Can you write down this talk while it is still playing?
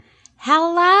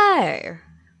Hello!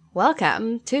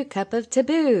 Welcome to Cup of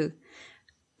Taboo.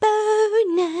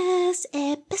 Bonus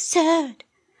episode.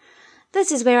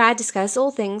 This is where I discuss all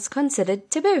things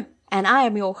considered taboo. And I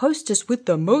am your hostess with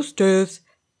the mostest,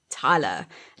 Tyler.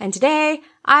 And today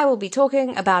I will be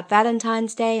talking about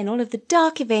Valentine's Day and all of the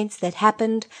dark events that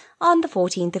happened on the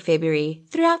 14th of February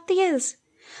throughout the years.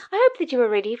 I hope that you are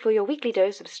ready for your weekly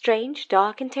dose of strange,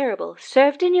 dark, and terrible,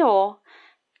 served in your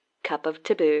Cup of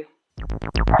Taboo.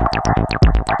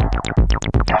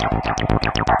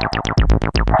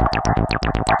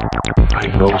 I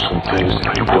know some things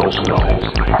that you don't know.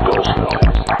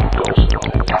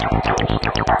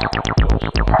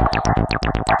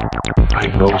 I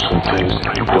know some things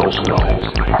that you don't know.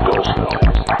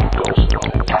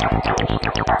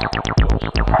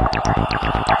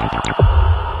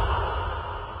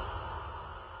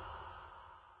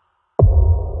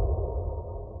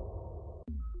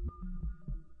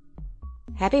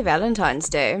 Happy Valentine's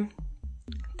Day,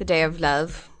 the day of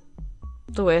love,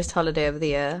 the worst holiday of the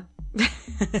year.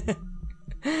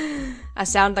 I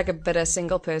sound like a bitter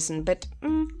single person, but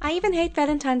I even hate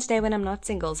Valentine's Day when I'm not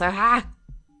single, so ha!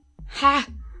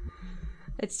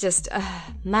 It's just a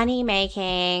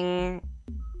money-making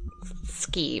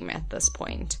scheme at this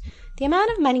point. The amount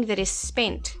of money that is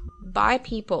spent by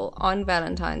people on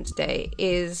Valentine's Day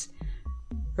is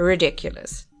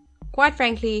ridiculous. Quite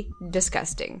frankly,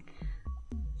 disgusting.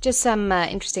 Just some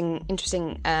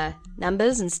interesting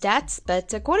numbers and stats,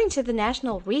 but according to the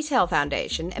National Retail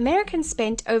Foundation, Americans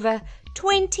spent over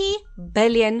 $20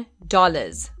 billion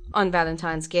on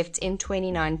Valentine's gifts in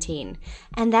 2019,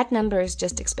 and that number is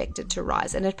just expected to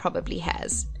rise, and it probably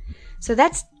has. So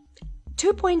that's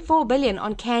 $2.4 billion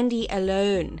on candy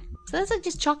alone. So those are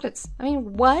just chocolates. I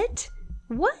mean, what?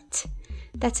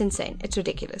 That's insane. It's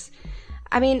ridiculous.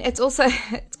 I mean, it's also,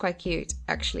 it's quite cute,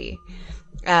 actually.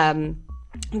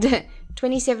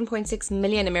 27.6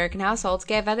 million American households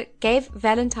gave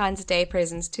Valentine's Day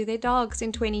presents to their dogs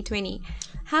in 2020.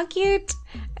 How cute!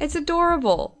 It's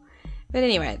adorable. But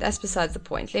anyway, that's besides the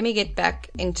point. Let me get back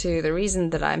into the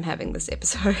reason that I'm having this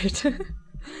episode.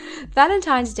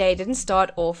 Valentine's Day didn't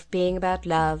start off being about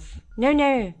love.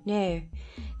 No.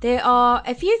 There are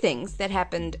a few things that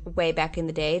happened way back in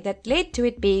the day that led to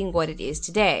it being what it is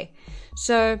today.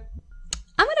 So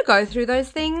I'm going to go through those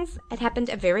things. It happened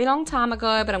a very long time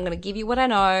ago, but I'm going to give you what I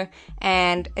know,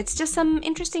 and it's just some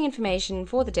interesting information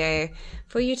for the day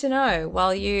for you to know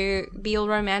while you be all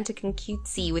romantic and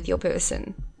cutesy with your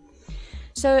person.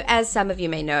 So, as some of you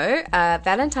may know,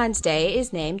 Valentine's Day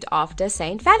is named after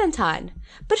Saint Valentine.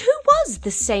 But who was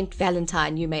this Saint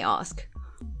Valentine, you may ask?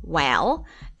 Well,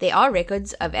 there are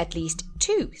records of at least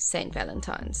two Saint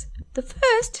Valentines. The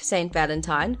first Saint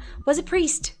Valentine was a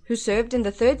priest who served in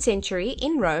the 3rd century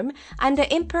in Rome under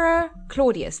Emperor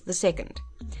Claudius II.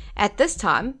 At this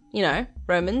time,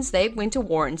 Romans, they went to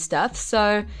war and stuff,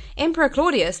 so Emperor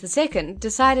Claudius II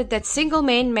decided that single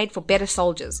men made for better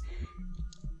soldiers,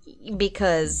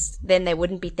 because then they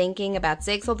wouldn't be thinking about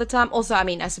sex all the time. Also,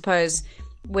 I suppose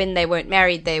when they weren't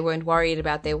married, they weren't worried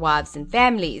about their wives and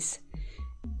families,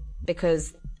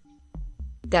 because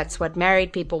that's what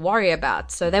married people worry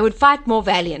about, so they would fight more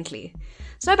valiantly.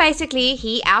 So basically,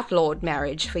 he outlawed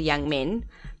marriage for young men,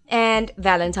 and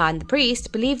Valentine the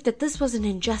priest believed that this was an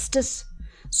injustice.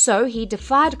 So he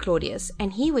defied Claudius,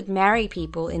 and he would marry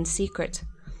people in secret.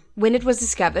 When it was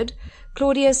discovered,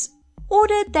 Claudius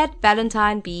ordered that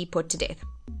Valentine be put to death,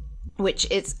 which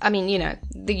is, the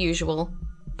usual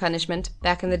punishment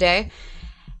back in the day.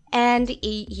 And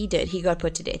he did. He got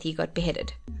put to death. He got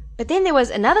beheaded. But then there was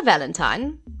another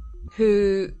Valentine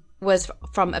who was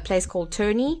from a place called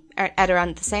Terni at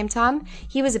around the same time.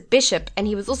 He was a bishop, and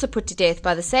he was also put to death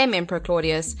by the same Emperor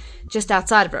Claudius just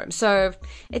outside of Rome. So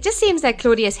it just seems that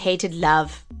Claudius hated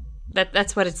love.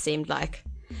 That's what it seemed like.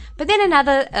 But then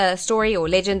another story or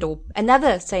legend or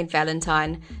another Saint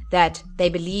Valentine that they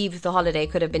believe the holiday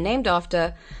could have been named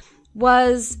after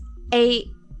was a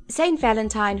Saint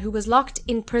Valentine who was locked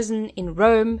in prison in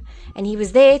Rome, and he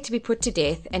was there to be put to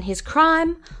death, and his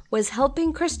crime was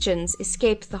helping Christians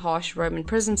escape the harsh Roman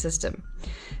prison system,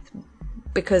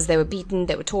 because they were beaten,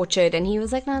 they were tortured, and he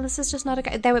was like, no, this is just not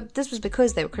okay. This was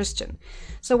because they were Christian.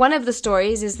 So one of the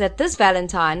stories is that this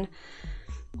Valentine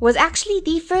was actually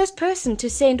the first person to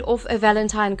send off a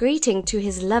Valentine greeting to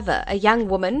his lover, a young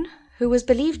woman who was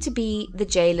believed to be the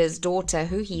jailer's daughter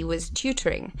who he was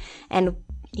tutoring, and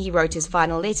he wrote his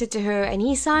final letter to her, and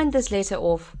he signed this letter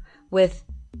off with,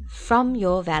 "From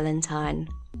your Valentine."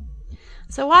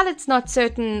 So while it's not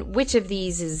certain which of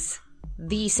these is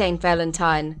the Saint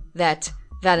Valentine that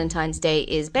Valentine's Day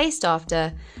is based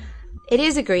after, it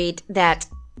is agreed that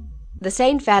the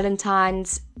Saint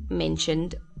Valentines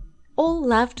mentioned all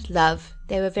loved love.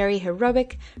 They were very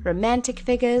heroic, romantic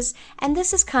figures, and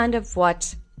this is kind of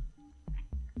what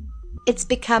it's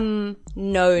become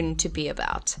known to be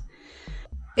about.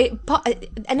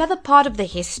 Another part of the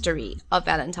history of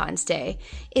Valentine's Day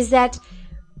is that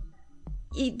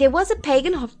there was a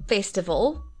pagan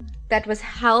festival that was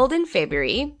held in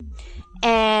February,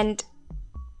 and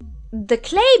the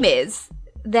claim is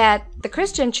that the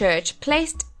Christian church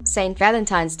placed St.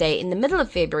 Valentine's Day in the middle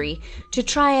of February to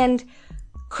try and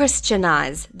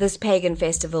Christianize this pagan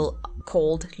festival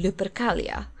called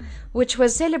Lupercalia, which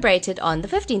was celebrated on the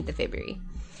 15th of February.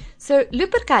 So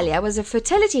Lupercalia was a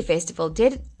fertility festival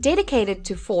dedicated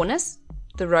to Faunus,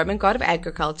 the Roman god of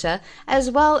agriculture, as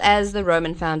well as the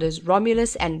Roman founders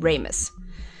Romulus and Remus.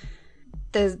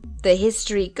 The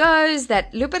history goes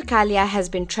that Lupercalia has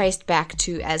been traced back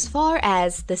to as far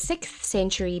as the 6th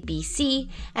century BC,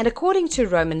 and according to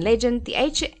Roman legend,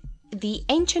 the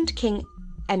ancient king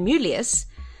Amulius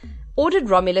ordered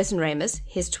Romulus and Remus,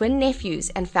 his twin nephews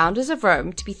and founders of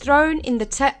Rome, to be thrown in the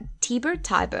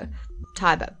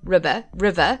Tiber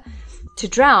river to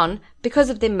drown because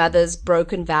of their mother's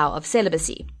broken vow of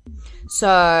celibacy.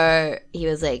 So he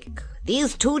was like,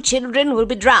 these two children will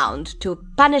be drowned to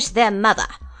punish their mother,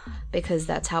 because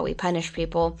that's how we punish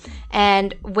people.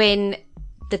 And when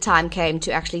the time came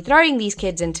to actually throwing these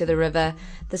kids into the river,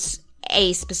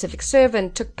 a specific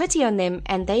servant took pity on them,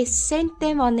 and they sent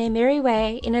them on their merry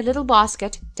way in a little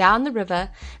basket down the river,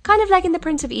 kind of like in The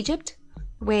Prince of Egypt,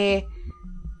 where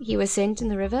he was sent in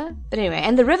the river. But anyway,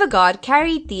 and the river god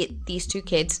carried these two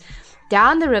kids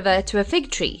down the river to a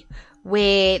fig tree,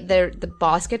 where the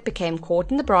basket became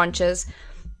caught in the branches,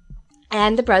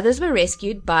 and the brothers were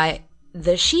rescued by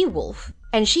the she-wolf,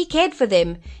 and she cared for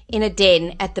them in a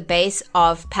den at the base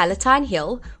of Palatine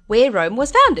Hill, where Rome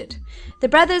was founded. The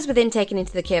brothers were then taken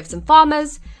into the care of some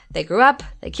farmers. They grew up,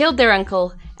 they killed their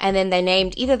uncle, and then they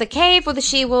named either the cave or the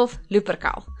she-wolf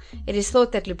Lupercal. It is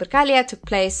thought that Lupercalia took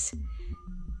place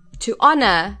to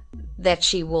honor that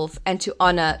she-wolf and to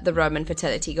honor the Roman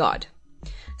fertility god.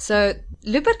 So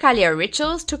Lupercalia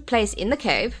rituals took place in the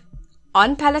cave,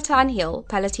 on Palatine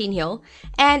Hill,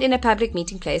 and in a public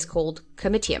meeting place called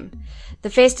Comitium. The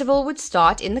festival would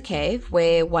start in the cave,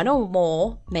 where one or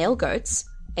more male goats,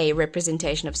 a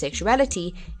representation of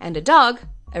sexuality, and a dog,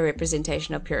 a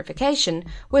representation of purification,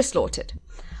 were slaughtered.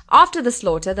 After the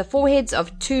slaughter, the foreheads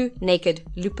of two naked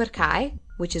Lupercae,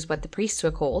 which is what the priests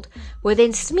were called, were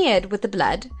then smeared with the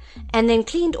blood, and then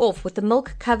cleaned off with a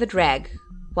milk-covered rag,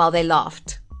 while they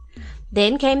laughed.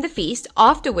 Then came the feast,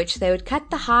 after which they would cut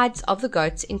the hides of the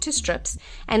goats into strips,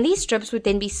 and these strips would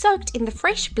then be soaked in the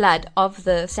fresh blood of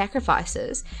the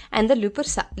sacrifices, and the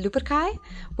Lupercae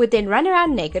would then run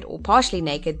around naked or partially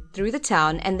naked through the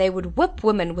town, and they would whip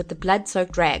women with the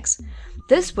blood-soaked rags.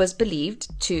 This was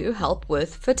believed to help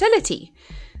with fertility,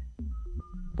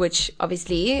 which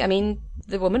obviously,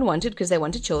 the woman wanted because they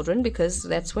wanted children, because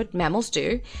that's what mammals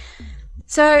do.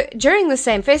 So during the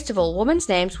same festival, women's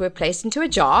names were placed into a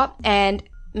jar, and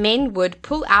men would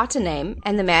pull out a name,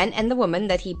 and the man and the woman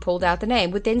that he pulled out the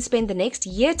name would then spend the next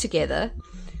year together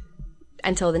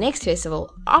until the next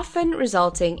festival, often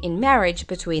resulting in marriage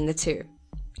between the two.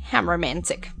 How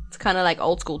romantic. It's kind of like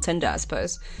old school Tinder, I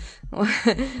suppose.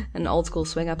 An old school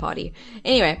swinger party.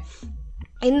 Anyway,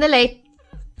 in the late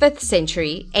 5th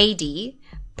century AD,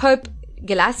 Pope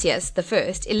Gelasius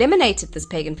I eliminated this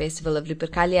pagan festival of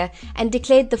Lupercalia and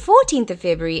declared the 14th of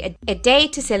February a day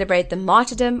to celebrate the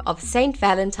martyrdom of Saint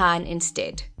Valentine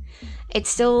instead. It's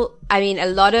still, a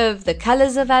lot of the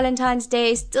colors of Valentine's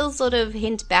Day still sort of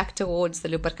hint back towards the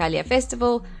Lupercalia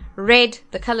festival. Red,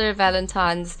 the color of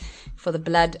Valentine's for the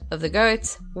blood of the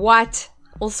goats. White,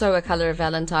 also a color of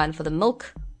Valentine for the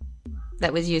milk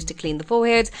that was used to clean the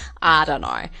foreheads. I don't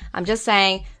know. I'm just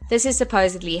saying, this is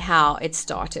supposedly how it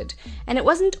started. And it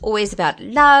wasn't always about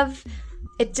love.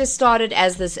 It just started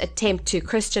as this attempt to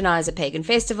Christianize a pagan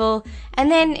festival. And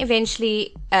then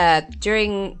eventually,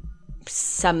 during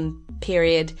some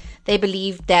period, they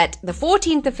believed that the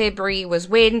 14th of February was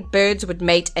when birds would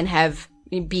mate and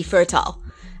be fertile.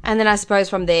 And then I suppose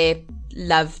from there,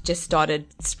 love just started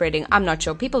spreading. I'm not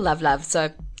sure. People love love,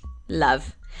 so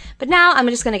love. But now I'm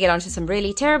just going to get on to some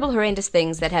really terrible, horrendous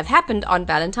things that have happened on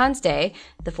Valentine's Day,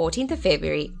 the 14th of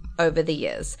February, over the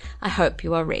years. I hope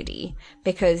you are ready,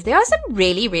 because there are some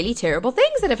really, really terrible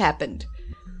things that have happened.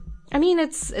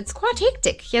 It's quite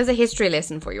hectic. Here's a history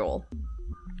lesson for you all.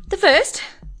 The first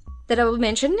that I will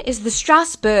mention is the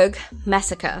Strasbourg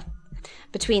Massacre.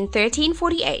 Between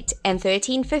 1348 and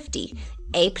 1350,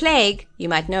 a plague, you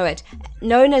might know it,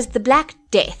 known as the Black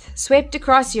Death, swept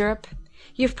across Europe.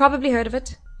 You've probably heard of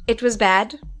it. It was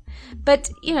bad. But,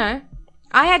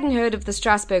 I hadn't heard of the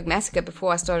Strasbourg massacre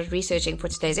before I started researching for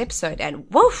today's episode, and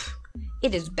woof,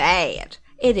 it is bad.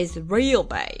 It is real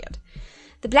bad.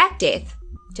 The Black Death,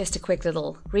 just a quick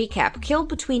little recap, killed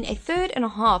between a third and a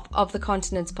half of the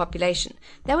continent's population.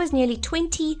 That was nearly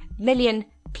 20 million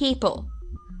people.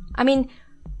 I mean,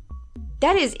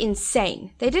 that is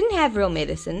insane. They didn't have real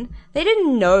medicine. They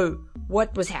didn't know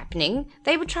what was happening.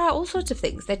 They would try all sorts of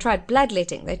things. They tried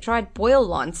bloodletting. They tried boil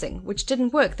lancing, which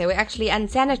didn't work. They were actually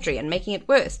unsanitary and making it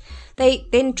worse. They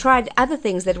then tried other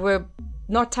things that were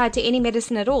not tied to any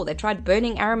medicine at all. They tried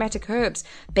burning aromatic herbs,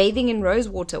 bathing in rose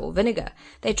water or vinegar.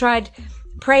 They tried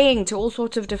praying to all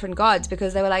sorts of different gods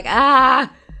because they were like,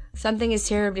 something is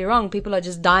terribly wrong. People are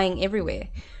just dying everywhere.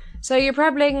 So you're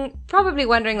probably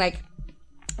wondering, like,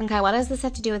 okay, what does this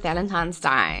have to do with Valentine's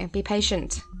Day? Be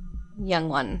patient, young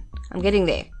one. I'm getting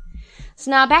there. So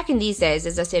now, back in these days,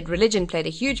 as I said, religion played a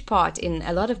huge part in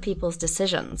a lot of people's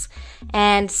decisions.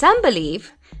 And some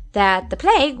believe that the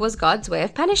plague was God's way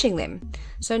of punishing them.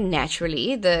 So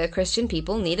naturally, the Christian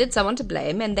people needed someone to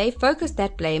blame, and they focused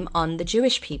that blame on the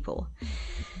Jewish people.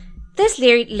 This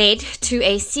led to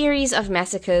a series of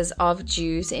massacres of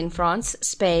Jews in France,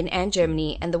 Spain, and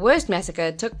Germany, and the worst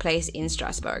massacre took place in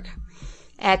Strasbourg.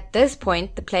 At this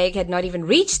point, the plague had not even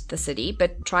reached the city,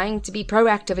 but trying to be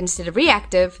proactive instead of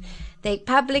reactive, they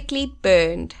publicly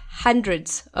burned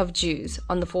hundreds of Jews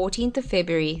on the 14th of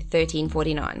February,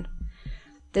 1349.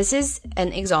 This is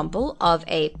an example of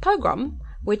a pogrom,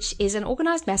 which is an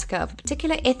organized massacre of a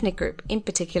particular ethnic group, in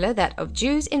particular that of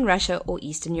Jews in Russia or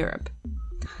Eastern Europe.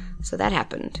 So that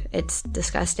happened. It's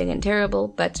disgusting and terrible,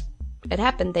 but it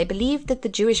happened. They believed that the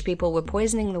Jewish people were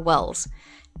poisoning the wells,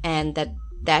 and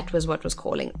that was what was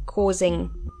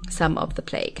causing some of the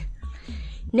plague.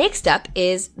 Next up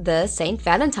is the St.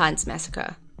 Valentine's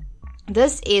Massacre.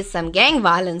 This is some gang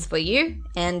violence for you,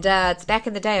 and it's back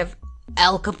in the day of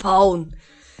Al Capone.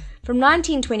 From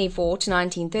 1924 to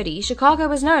 1930, Chicago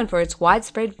was known for its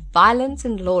widespread violence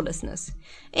and lawlessness.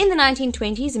 In the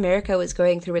 1920s, America was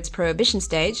going through its prohibition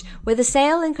stage, where the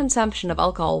sale and consumption of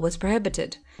alcohol was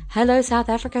prohibited. Hello, South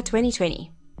Africa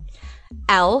 2020.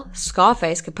 Al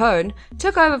Scarface Capone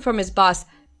took over from his boss,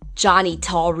 Johnny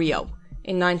Torrio,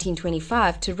 in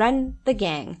 1925 to run the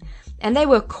gang, and they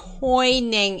were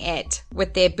coining it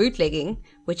with their bootlegging,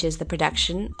 which is the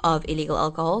production of illegal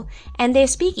alcohol, and their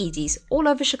speakeasies all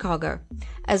over Chicago,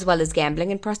 as well as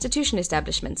gambling and prostitution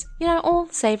establishments. All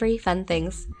savory, fun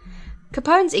things.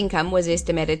 Capone's income was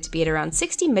estimated to be at around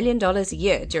 $60 million a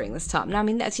year during this time. Now, I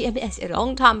mean, that's a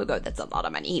long time ago. That's a lot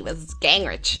of money. He was gang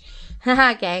rich.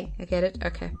 Haha, gang. I get it.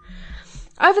 Okay.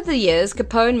 Over the years,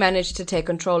 Capone managed to take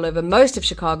control over most of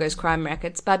Chicago's crime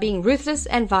rackets by being ruthless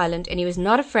and violent, and he was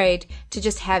not afraid to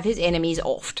just have his enemies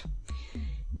offed.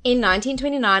 In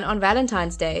 1929, on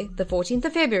Valentine's Day, the 14th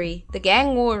of February, the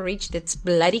gang war reached its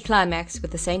bloody climax with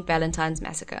the St. Valentine's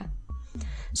Massacre.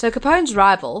 So Capone's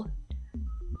rival,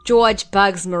 George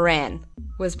Bugs Moran,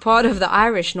 was part of the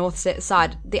Irish Northsiders,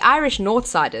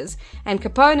 and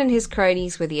Capone and his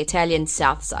cronies were the Italian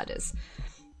Southsiders.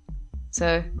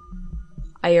 So,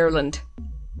 Ireland.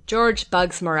 George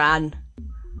Bugs Moran.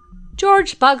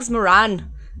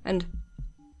 And,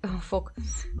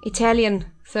 Italian.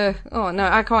 So,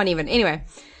 I can't even. Anyway,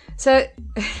 so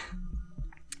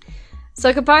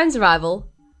Capone's rival,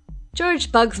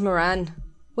 George Bugs Moran,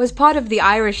 was part of the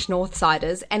Irish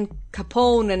Northsiders, and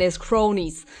Capone and his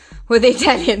cronies were the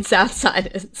Italian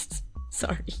Southsiders.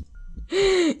 Sorry.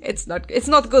 It's not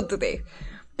good today.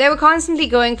 They were constantly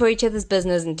going for each other's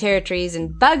business and territories,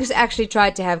 and Bugs actually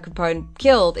tried to have Capone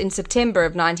killed in September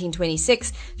of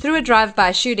 1926 through a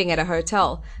drive-by shooting at a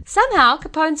hotel. Somehow,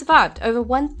 Capone survived. Over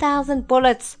 1,000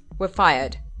 bullets were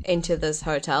fired into this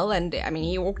hotel, and,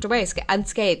 he walked away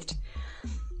unscathed.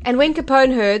 And when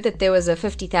Capone heard that there was a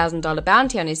 $50,000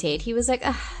 bounty on his head, he was like,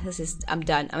 I'm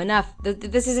done. I'm enough.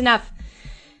 This is enough.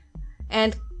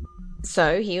 And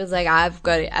so he was like, I've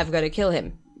got to kill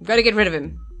him. I've got to get rid of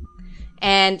him.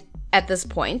 And at this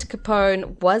point,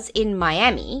 Capone was in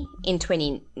Miami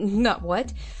Capone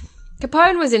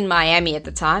was in Miami at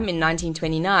the time in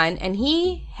 1929, and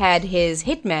he had his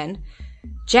hitman,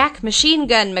 Jack Machine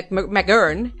Gun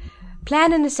McGurn,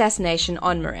 plan an assassination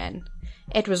on Moran.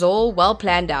 It was all well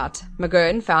planned out.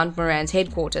 McGurn found Moran's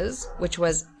headquarters, which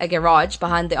was a garage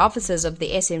behind the offices of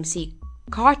the SMC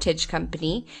Cartage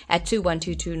Company at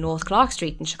 2122 North Clark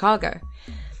Street in Chicago.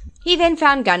 He then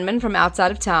found gunmen from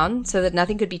outside of town so that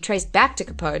nothing could be traced back to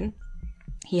Capone.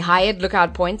 He hired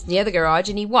lookout points near the garage,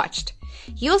 and he watched.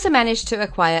 He also managed to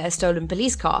acquire a stolen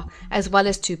police car, as well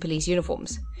as 2 police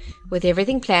uniforms. With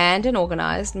everything planned and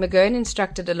organized, McGurn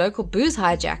instructed a local booze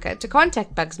hijacker to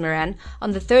contact Bugs Moran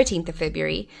on the 13th of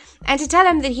February and to tell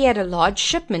him that he had a large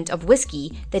shipment of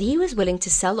whiskey that he was willing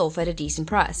to sell off at a decent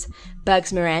price.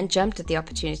 Bugs Moran jumped at the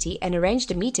opportunity and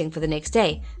arranged a meeting for the next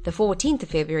day, the 14th of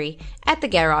February, at the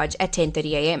garage at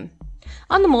 10:30 a.m.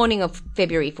 On the morning of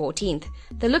February 14th,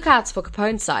 the lookouts for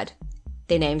Capone's side,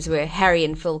 their names were Harry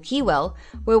and Phil Keywell,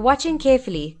 were watching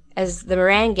carefully as the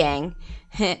Moran gang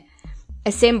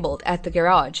assembled at the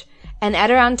garage, and at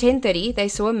around 10:30 they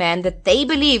saw a man that they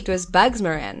believed was Bugs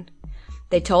Moran.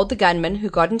 They told the gunman, who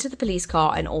got into the police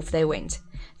car, and off they went.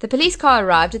 The police car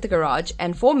arrived at the garage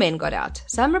and 4 men got out.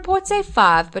 Some reports say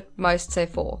 5, but most say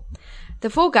 4. The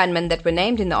 4 gunmen that were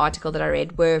named in the article that I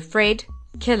read were Fred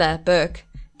Killer Burke,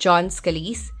 John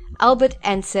Scalise, Albert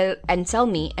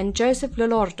Anselmi, and Joseph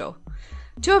Lolordo.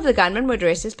 2 of the gunmen were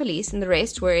dressed as police, and the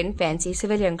rest were in fancy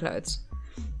civilian clothes.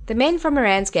 The men from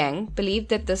Moran's gang believed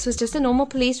that this was just a normal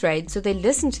police raid, so they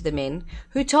listened to the men,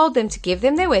 who told them to give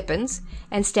them their weapons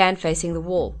and stand facing the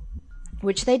wall,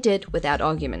 which they did without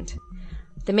argument.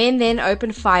 The men then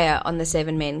opened fire on the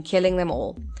 7 men, killing them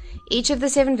all. Each of the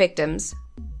 7 victims,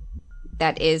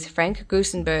 that is Frank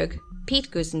Gusenberg, Pete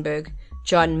Gusenberg,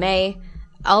 John May,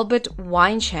 Albert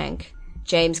Weinshank,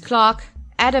 James Clark,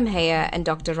 Adam Heyer, and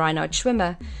Dr. Reinhard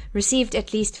Schwimmer, received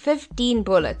at least 15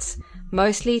 bullets,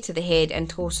 mostly to the head and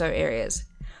torso areas.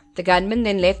 The gunmen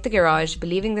then left the garage,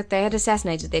 believing that they had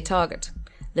assassinated their target.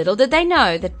 Little did they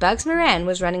know that Bugs Moran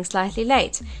was running slightly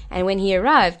late, and when he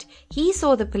arrived, he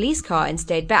saw the police car and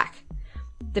stayed back.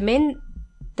 The man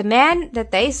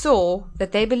that they saw,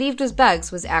 that they believed was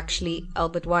Bugs, was actually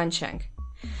Albert Weinshank.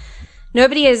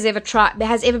 Nobody has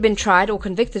ever been tried or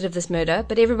convicted of this murder,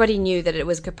 but everybody knew that it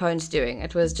was Capone's doing.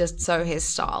 It was just so his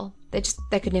style.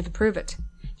 They could never prove it.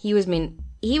 He was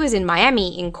in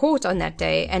Miami in court on that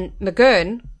day, and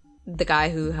McGurn, the guy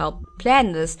who helped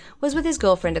plan this, was with his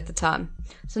girlfriend at the time,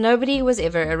 so nobody was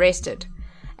ever arrested.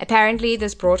 Apparently,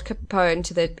 this brought Capone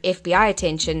to the FBI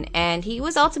attention, and he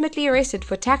was ultimately arrested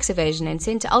for tax evasion and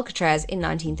sent to Alcatraz in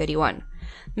 1931.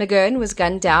 McGurn was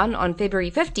gunned down on February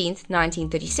 15th,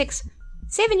 1936,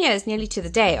 7 years nearly to the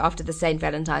day after the St.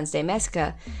 Valentine's Day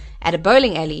massacre, at a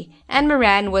bowling alley, and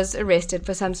Moran was arrested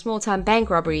for some small-time bank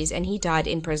robberies, and he died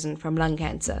in prison from lung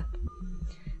cancer.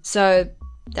 So,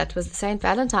 that was the St.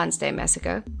 Valentine's Day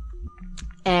massacre,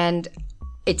 and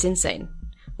it's insane.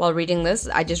 While reading this,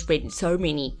 I just read so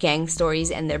many gang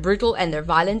stories, and they're brutal, and they're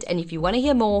violent, and if you want to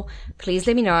hear more, please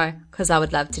let me know, because I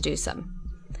would love to do some.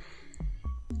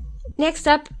 Next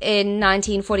up, in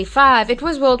 1945, it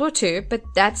was World War II, but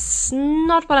that's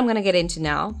not what I'm going to get into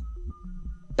now.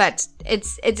 But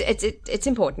it's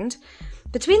important.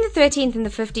 Between the 13th and the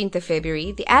 15th of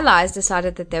February, the Allies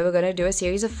decided that they were going to do a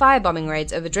series of firebombing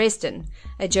raids over Dresden,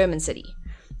 a German city.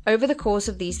 Over the course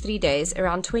of these 3 days,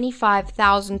 around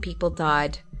 25,000 people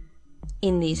died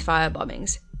in these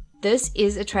firebombings. This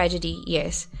is a tragedy,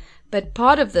 yes, but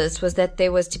part of this was that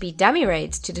there was to be dummy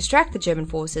raids to distract the German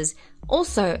forces.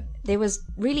 Also, there was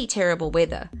really terrible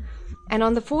weather. And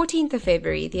on the 14th of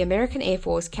February, the American Air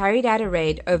Force carried out a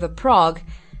raid over Prague,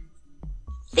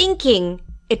 thinking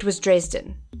it was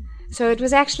Dresden. So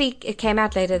it came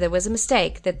out later there was a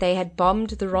mistake, that they had bombed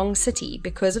the wrong city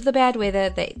because of the bad weather.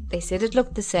 They said it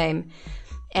looked the same.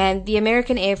 And the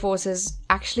American Air Forces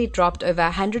actually dropped over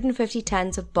 150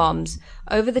 tons of bombs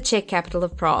over the Czech capital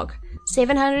of Prague.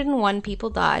 701 people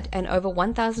died and over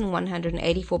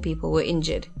 1,184 people were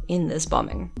injured in this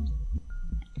bombing.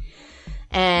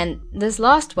 And this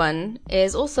last one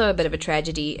is also a bit of a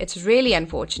tragedy. It's really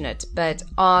unfortunate, but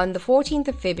on the 14th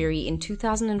of February in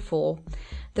 2004,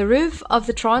 the roof of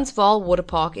the Transvaal water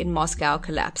park in Moscow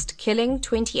collapsed, killing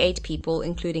 28 people,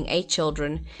 including 8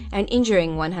 children, and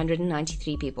injuring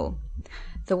 193 people.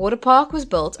 The water park was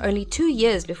built only 2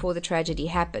 years before the tragedy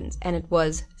happened, and it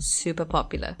was super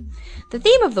popular. The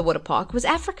theme of the water park was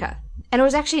Africa, and it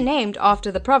was actually named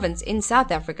after the province in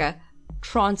South Africa,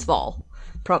 Transvaal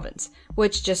province,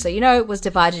 which, just so you know, was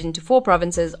divided into 4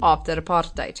 provinces after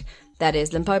apartheid. That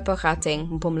is Limpopo, Gauteng,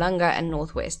 Mpumalanga, and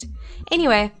Northwest.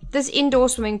 Anyway, this indoor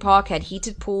swimming park had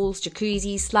heated pools,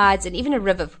 jacuzzis, slides, and even a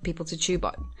river for people to tube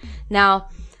on. Now,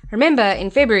 remember,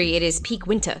 in February, it is peak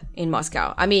winter in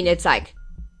Moscow. I mean, it's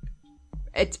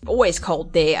always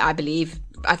cold there, I believe.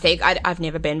 I think. I've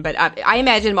never been, but I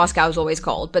imagine Moscow is always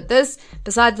cold. But this,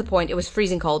 besides the point, it was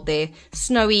freezing cold there.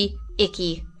 Snowy,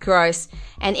 icky, gross.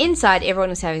 And inside, everyone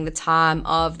was having the time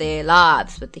of their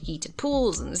lives with the heated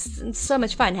pools, and it's so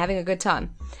much fun, having a good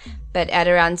time. But at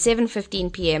around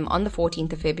 7:15 p.m. on the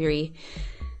 14th of February,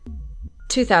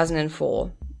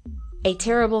 2004, a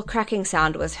terrible cracking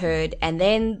sound was heard, and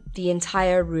then the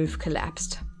entire roof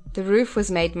collapsed. The roof was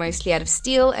made mostly out of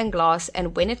steel and glass,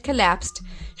 and when it collapsed,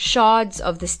 shards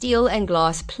of the steel and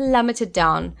glass plummeted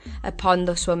down upon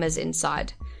the swimmers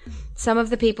inside. Some of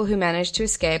the people who managed to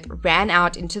escape ran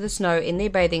out into the snow in their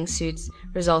bathing suits,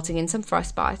 resulting in some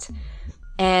frostbite.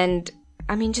 And,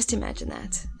 I mean, just imagine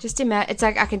that. It's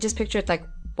like, I can just picture it like,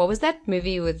 what was that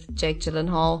movie with Jake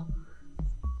Gyllenhaal?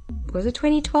 Was it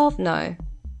 2012? No.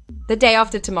 The Day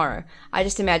After Tomorrow. I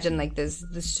just imagine like this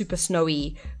super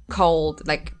snowy, cold,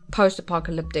 like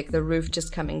post-apocalyptic, the roof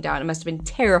just coming down. It must have been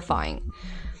terrifying.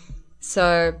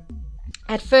 So,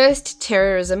 at first,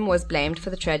 terrorism was blamed for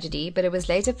the tragedy, but it was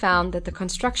later found that the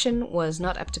construction was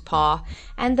not up to par,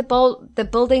 and the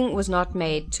building was not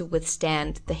made to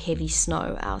withstand the heavy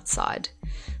snow outside.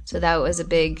 So that was a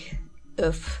big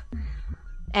oof.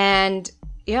 And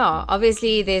yeah,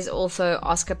 obviously there's also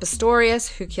Oscar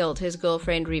Pistorius, who killed his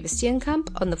girlfriend Reva Steenkamp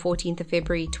on the 14th of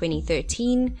February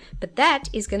 2013, but that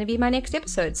is going to be my next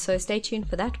episode, so stay tuned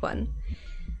for that one.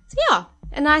 So yeah,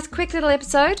 a nice quick little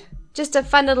episode, just a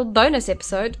fun little bonus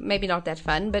episode, maybe not that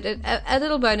fun, but a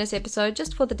little bonus episode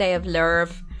just for the day of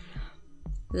love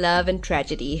and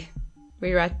tragedy.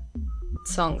 We write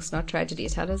songs, not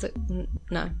tragedies. How does it?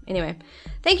 No. Anyway,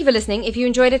 thank you for listening. If you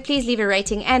enjoyed it, please leave a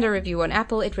rating and a review on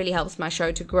Apple. It really helps my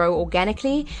show to grow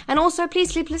organically. And also,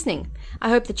 please keep listening. I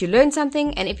hope that you learned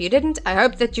something, and if you didn't, I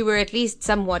hope that you were at least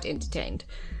somewhat entertained.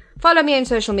 Follow me on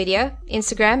social media.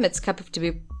 Instagram, it's Cup of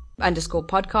Taboo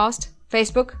 _podcast.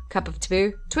 Facebook, Cup of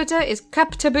Taboo. Twitter is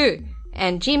Cup Taboo.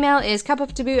 And Gmail is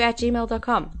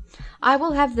cupoftaboo@gmail.com. I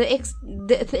will have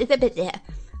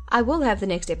the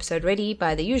next episode ready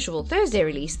by the usual Thursday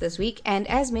release this week, and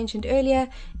as mentioned earlier,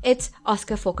 it's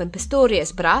Oscar fucking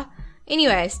Pistorius, brah.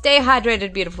 Anyway, stay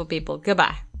hydrated, beautiful people.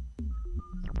 Goodbye.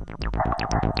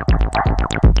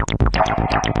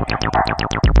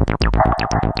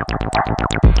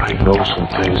 I know some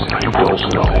things that you don't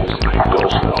know.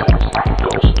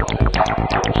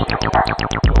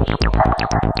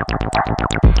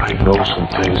 I know some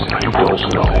things that you don't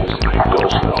know.